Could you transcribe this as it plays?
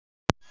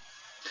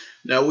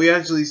Now we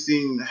actually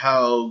seen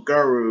how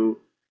Garou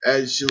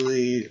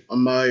actually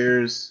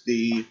admires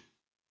the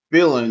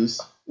villains,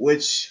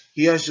 which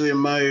he actually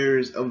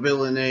admires a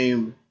villain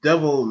named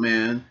Devil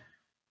Man,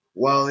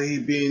 while he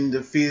being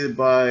defeated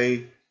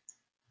by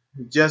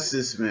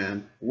Justice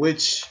Man,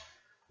 which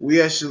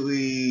we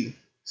actually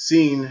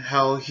seen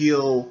how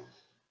he'll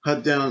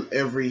hunt down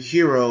every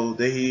hero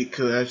that he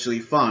could actually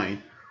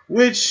find.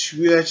 Which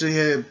we actually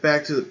headed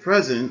back to the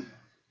present.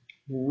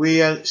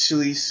 We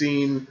actually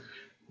seen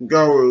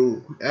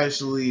Garou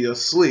actually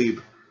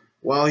asleep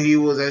while he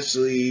was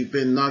actually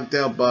been knocked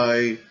out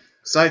by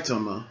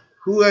Saitama,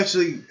 who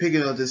actually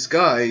picking up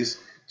disguise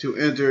to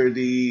enter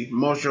the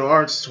martial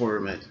arts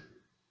tournament,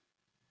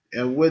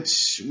 in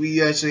which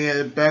we actually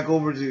head back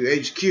over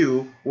to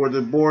HQ where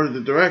the board of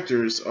the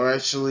directors are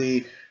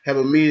actually have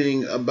a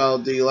meeting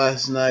about the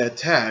last night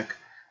attack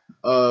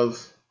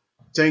of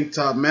Tank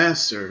Top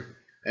Master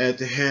at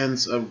the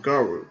hands of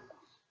Garou,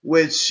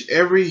 which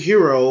every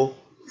hero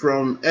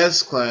from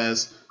S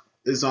class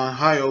is on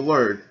high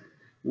alert,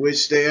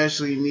 which they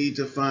actually need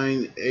to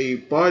find a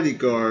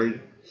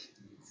bodyguard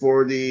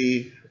for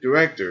the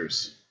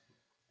directors,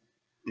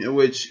 in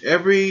which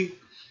every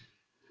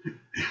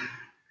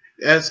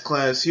S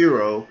class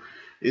hero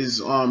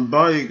is on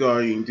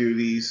bodyguarding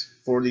duties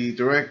for the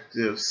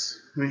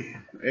directives,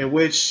 in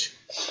which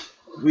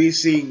we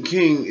see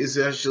King is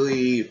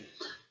actually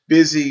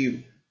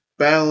busy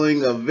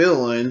battling a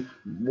villain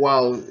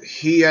while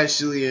he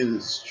actually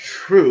in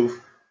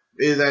truth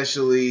is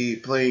actually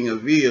playing a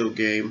video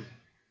game,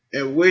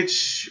 in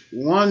which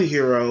one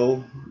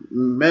hero,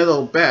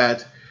 Metal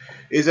Bat,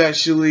 is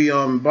actually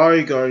on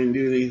bodyguarding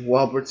duty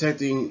while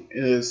protecting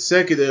an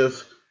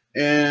executive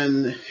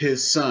and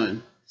his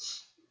son,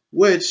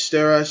 which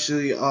they're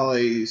actually on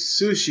a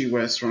sushi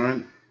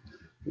restaurant,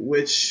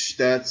 which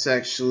that's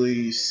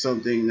actually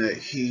something that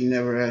he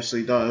never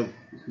actually thought of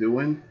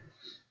doing,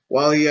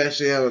 while he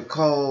actually had a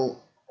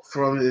call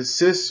from his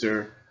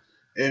sister,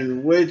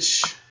 in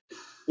which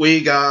when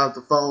he got off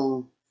the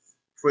phone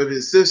with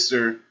his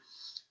sister,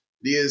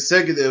 the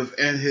executive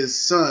and his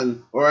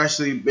son are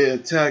actually being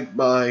attacked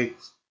by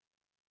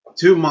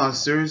two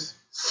monsters,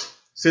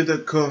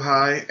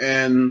 Centisempai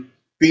and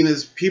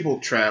Venus People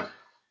Trap,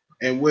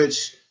 in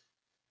which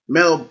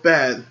Metal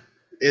Bat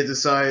is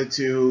decided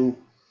to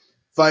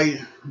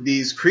fight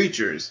these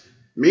creatures.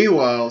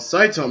 Meanwhile,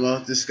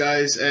 Saitama,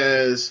 disguised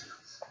as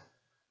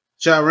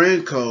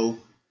Charanko,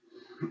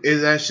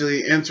 is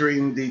actually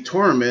entering the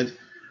tournament,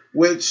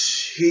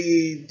 which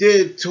he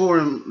did tell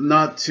him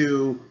not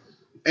to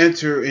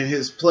enter in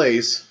his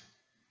place,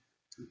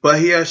 but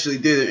he actually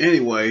did it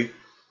anyway,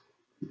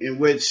 in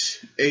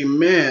which a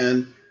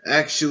man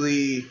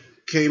actually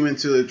came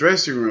into the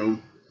dressing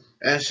room,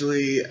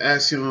 actually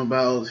asked him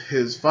about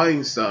his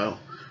fighting style,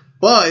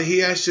 but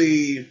he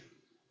actually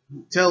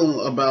tell him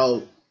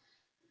about,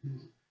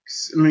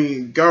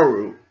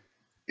 Garou,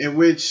 in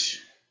which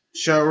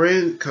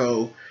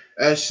Sharenko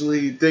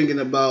actually thinking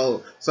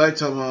about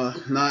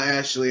Saitama not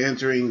actually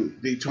entering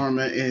the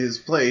tournament in his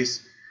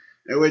place,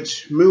 in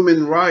which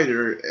Moomin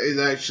Rider is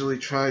actually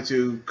trying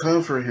to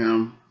comfort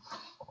him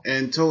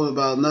and told him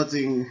about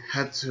nothing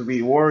had to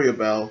be worried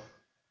about,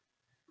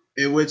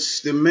 in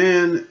which the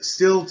man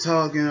still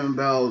talking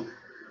about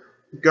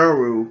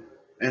Garou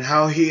and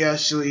how he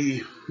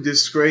actually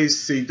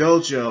disgraced the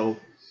dojo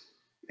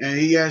and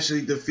he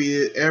actually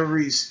defeated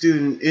every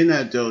student in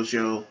that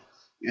dojo,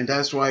 and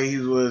that's why he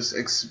was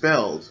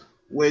expelled.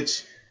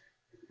 Which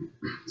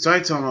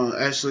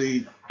Saitama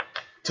actually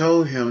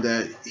told him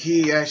that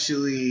he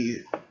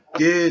actually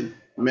did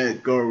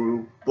met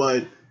Garou,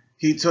 but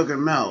he took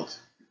him out,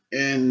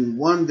 and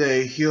one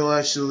day he'll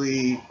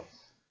actually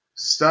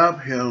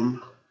stop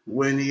him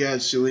when he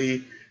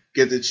actually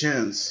get the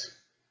chance.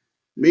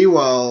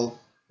 Meanwhile,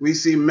 we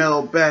see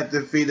Metal Bat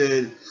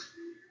defeated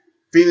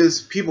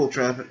Venus People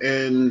Trap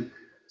and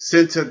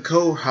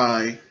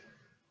Centisempai,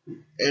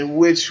 in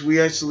which we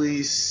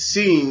actually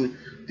seen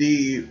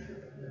the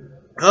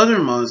other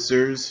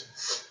monsters,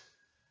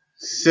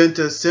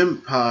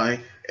 Centisempai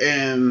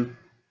and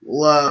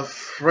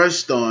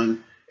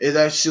Lafreshidon, is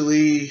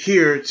actually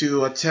here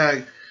to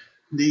attack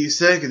the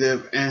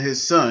executive and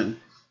his son,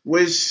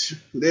 which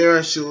they're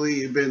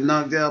actually been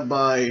knocked out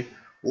by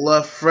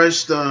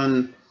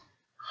Lafreshidon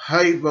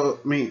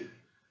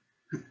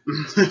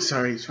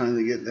sorry, trying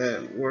to get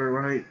that word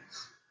right.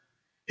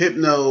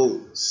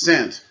 Hypno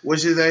scent,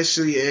 which is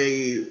actually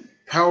a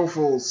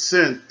powerful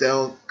scent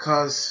that'll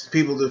cause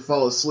people to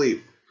fall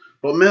asleep.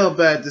 But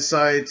Melbat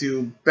decided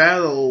to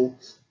battle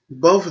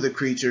both of the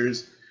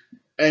creatures,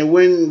 and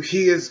when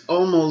he is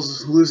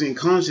almost losing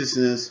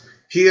consciousness,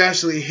 he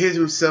actually hit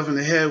himself in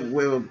the head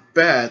with a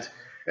bat,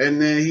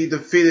 and then he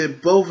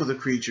defeated both of the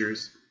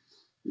creatures.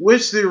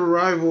 Which the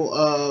arrival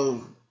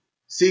of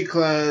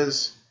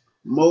C-Class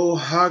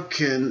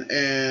Mohawken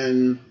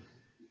and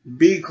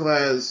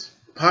B-Class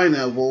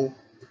Pineapple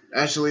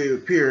actually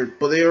appeared,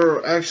 but they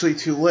were actually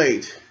too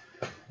late.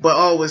 But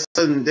all of a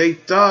sudden, they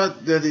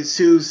thought that the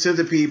two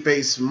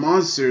centipede-based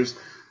monsters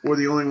were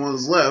the only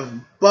ones left,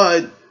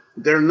 but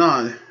they're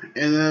not.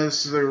 And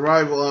that's the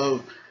arrival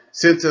of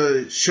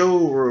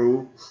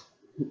Centisempai,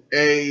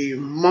 a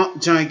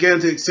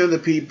gigantic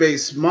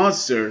centipede-based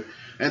monster,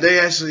 and they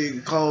actually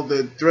call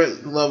the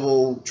threat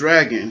level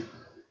dragon,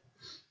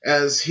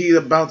 as he's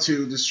about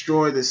to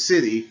destroy the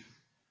city,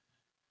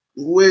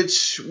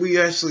 which we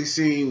actually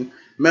seen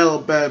Metal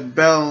Bat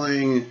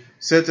battling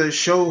Seta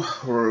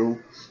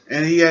Shoharu,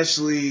 and he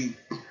actually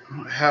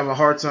have a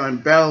hard time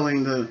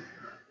battling the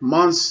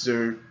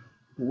monster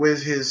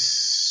with his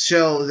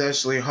shell is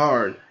actually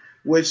hard,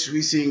 which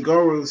we seen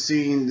Goro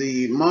seeing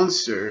the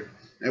monster,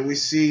 and we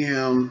see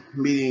him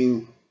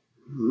meeting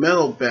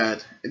Metal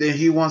Bat, and then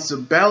he wants to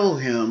battle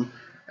him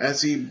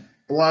as he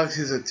blocks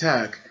his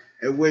attack,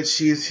 in which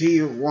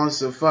he wants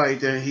to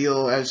fight, and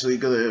he'll actually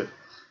gonna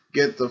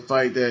get the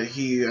fight that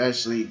he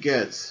actually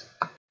gets.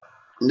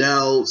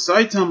 Now,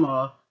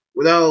 Saitama,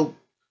 without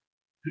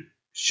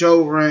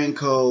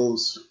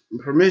Shoranko's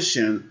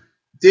permission,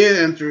 did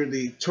enter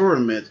the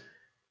tournament,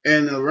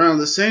 and around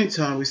the same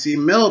time, we see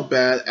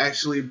Melbat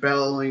actually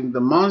battling the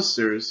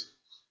monsters.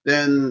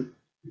 Then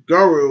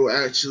Garou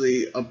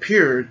actually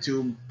appeared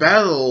to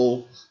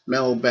battle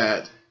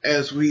Melbat,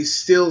 as we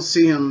still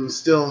see him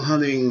still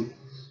hunting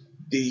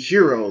the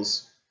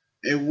heroes,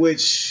 in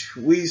which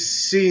we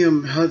see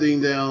him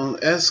hunting down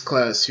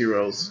S-class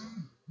heroes.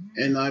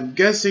 And I'm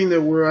guessing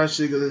that we're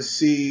actually going to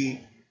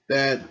see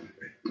that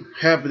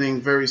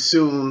happening very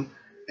soon,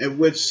 in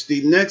which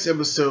the next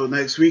episode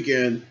next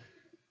weekend,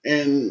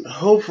 and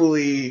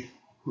hopefully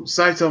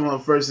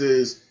Saitama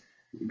versus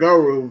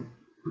Garou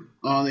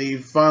on the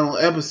final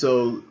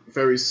episode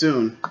very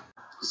soon.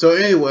 So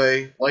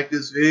anyway, like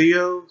this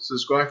video,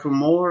 subscribe for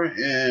more,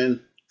 and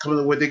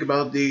comment what you think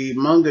about the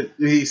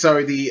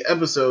the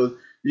episode.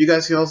 You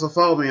guys can also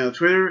follow me on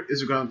Twitter,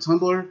 Instagram,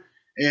 Tumblr,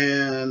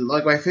 and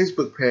like my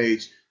Facebook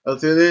page.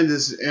 Until then,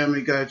 this is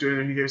Anime Guy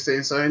Jordan here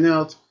saying signing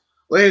out.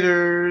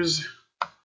 Laters!